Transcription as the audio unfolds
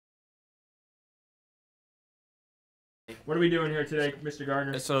What are we doing here today, Mr.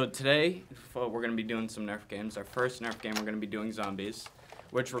 Gardner? So today, we're going to be doing some Nerf games. Our first Nerf game, we're going to be doing zombies,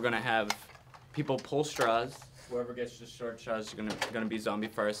 which we're going to have people pull straws. Whoever gets the short straws is going to be zombie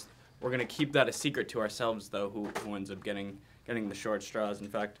first. We're going to keep that a secret to ourselves, though, who ends up getting the short straws. In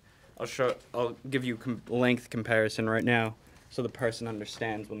fact, I'll give you length comparison right now, so the person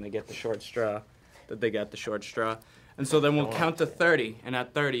understands when they get the short straw that they got the short straw. And so then we'll count to 30, and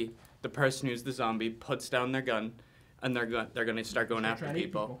at 30, the person who's the zombie puts down their gun, and they're going to start going after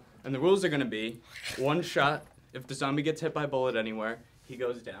people. And the rules are going to be one shot. If the zombie gets hit by a bullet anywhere, he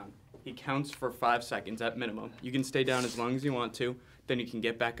goes down. He counts for 5 seconds at minimum. You can stay down as long as you want to. Then you can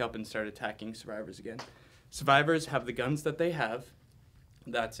get back up and start attacking survivors again. Survivors have the guns that they have.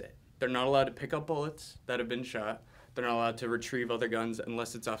 That's it. They're not allowed to pick up bullets that have been shot. They're not allowed to retrieve other guns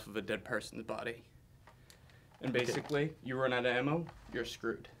unless it's off of a dead person's body. And basically, you run out of ammo, you're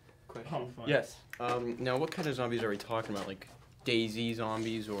screwed. Question. Oh, Yes. Now, what kind of zombies are we talking about? Like Daisy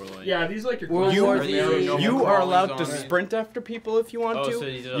zombies or like? Yeah, these like your You are crawling allowed to zombies? sprint after people if you want Oh, to. so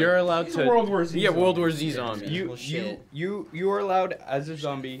these are You're allowed These to. are World War Z. Yeah, World War zombies. Z zombies. Well, shit. You are allowed as a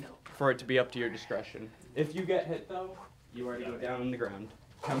zombie for it to be up to your discretion. If you get hit though, you already go down on the ground.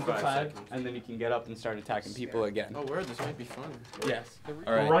 Count to 5 5, seconds. and then you can get up and start attacking people again. Oh, word, this might be fun. Yes.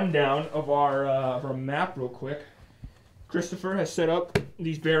 All right. Rundown of our map real quick. Christopher has set up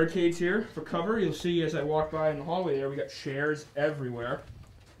these barricades here for cover. You'll see as I walk by in the hallway there, we got chairs everywhere.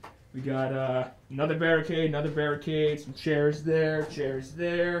 We got another barricade, some chairs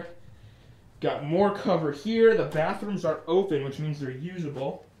there. Got more cover here. The bathrooms are open, which means they're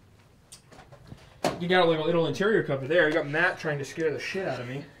usable. You got a little interior cover there. You got Matt trying to scare the shit out of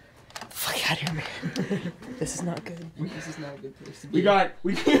me. Fuck out of here, man. This is not good. This is not a good place to be.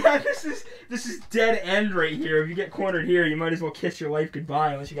 This is dead end right here. If you get cornered here, you might as well kiss your life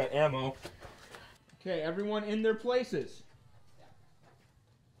goodbye unless you got ammo. Okay, everyone in their places.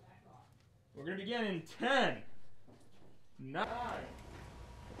 We're gonna begin in 10, 9,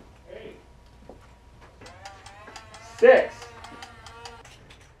 8, 6,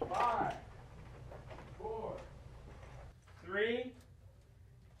 5, 4, 3,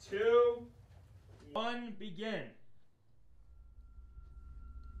 2, 1, begin.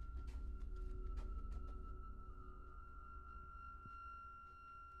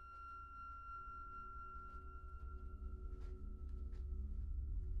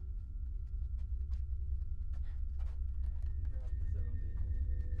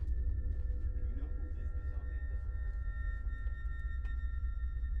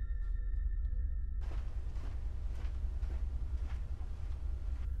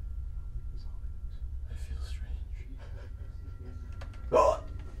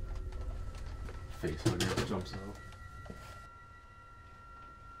 Face hugger jumps out.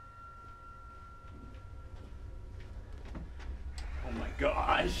 Oh my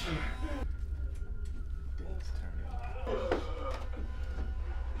gosh.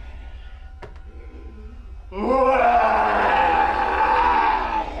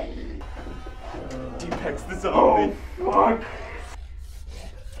 Deepek's the zombie. Oh, fuck.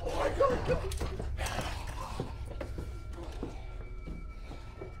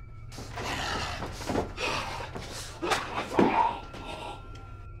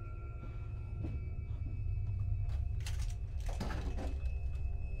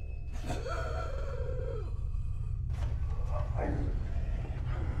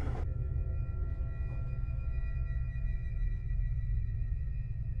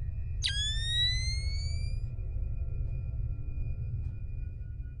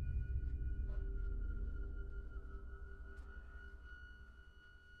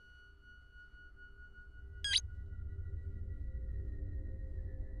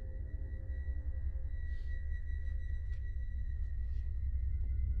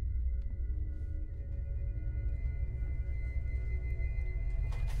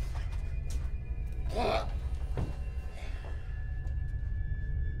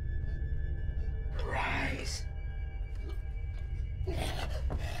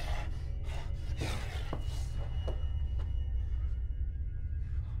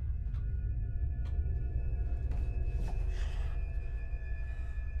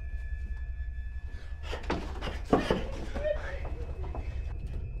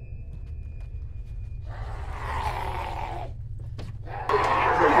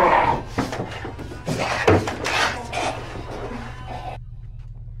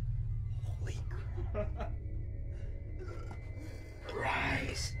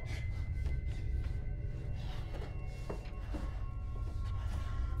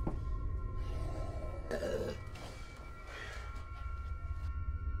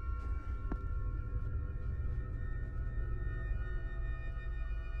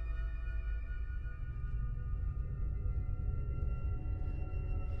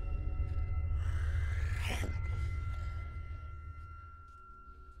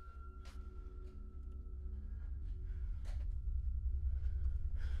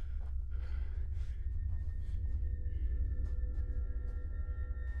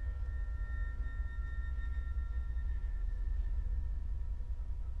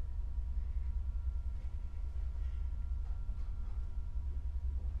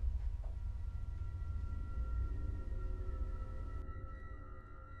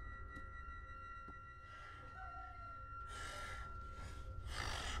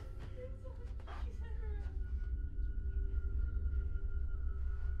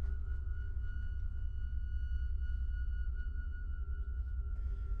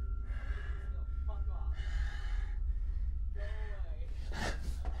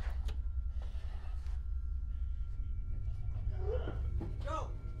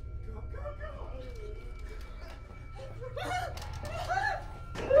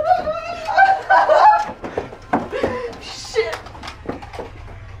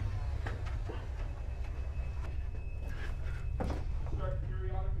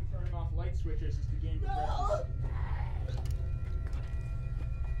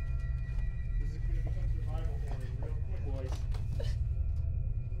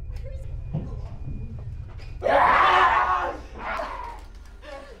 No,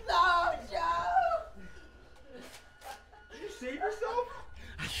 Joe! Did you save yourself?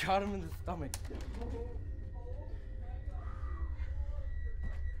 I shot him in the stomach. Just one.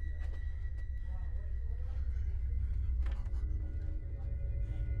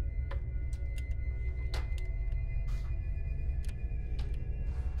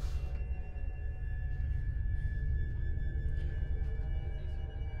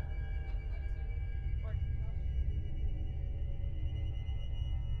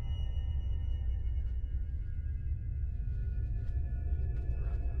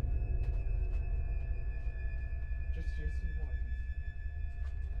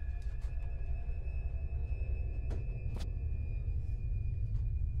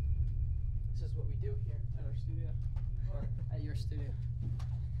 This is what we do here at our studio. Or at your studio.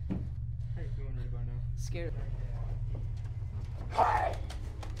 How you feeling right about now? Scared. Hey.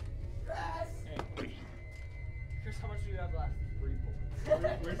 Chris, how much do you have left? 3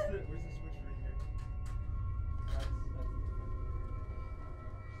 bullets. Where's the switch right here?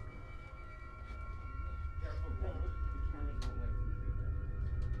 That's careful, bro. The cameras won't like to see that.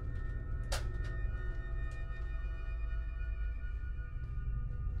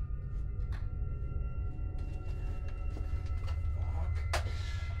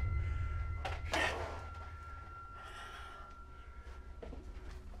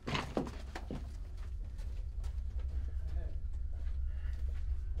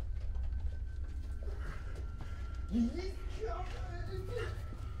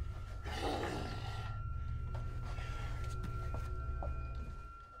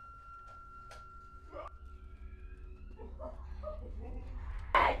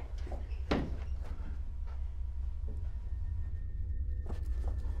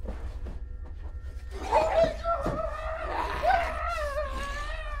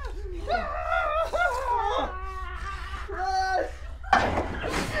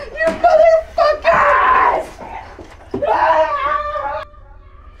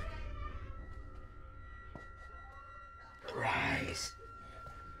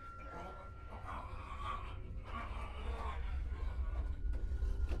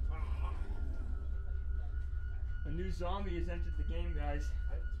 A new zombie has entered the game, guys.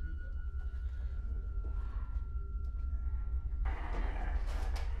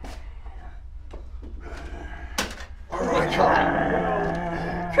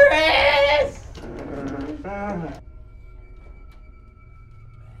 Kris! We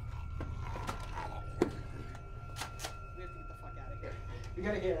have to get the fuck out of here. We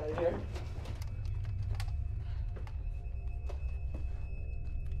gotta get out of here.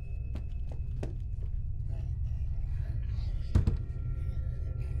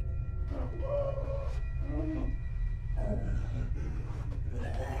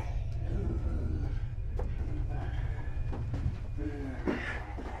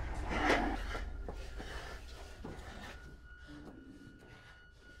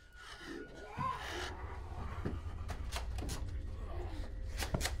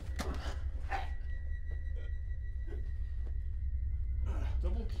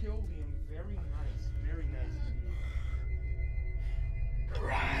 Double kill Liam. Very nice. Very nice indeed.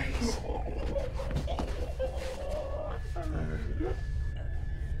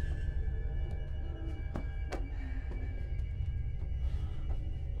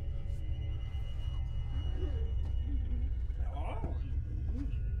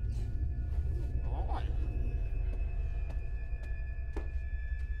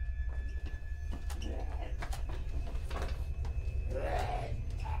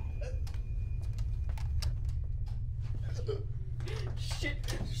 Shit!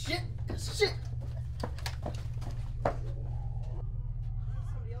 Shit! Shit! Somebody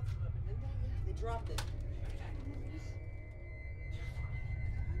else's weapon, didn't they? They dropped it.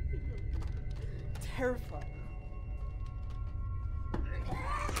 Terrified.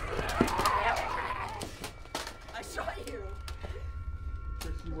 I shot you!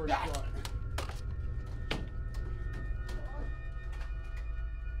 Kris, you were shot.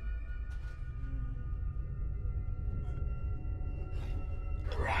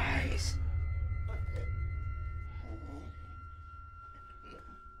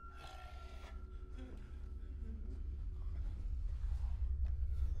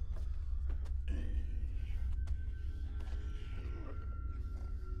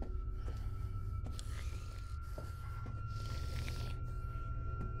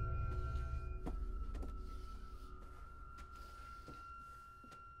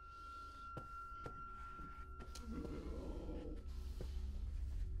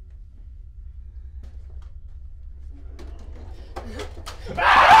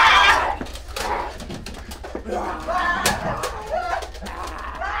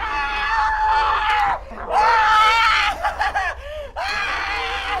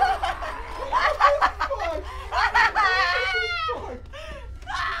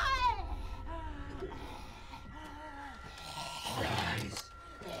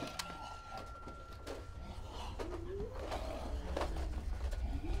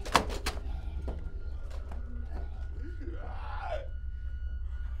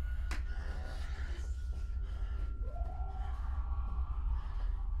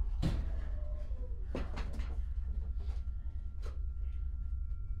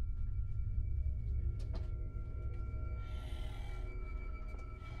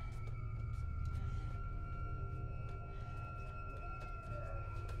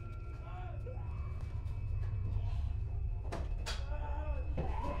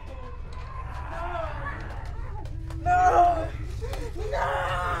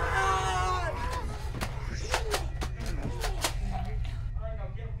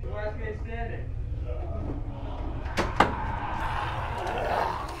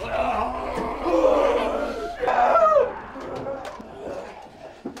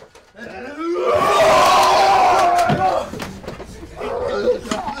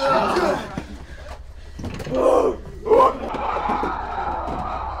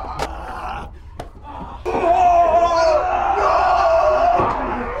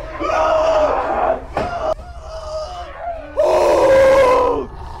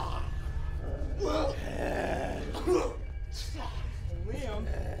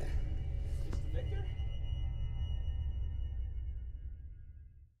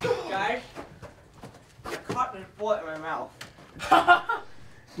 Guys, I caught this bullet in my mouth.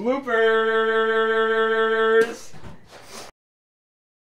 Blooper!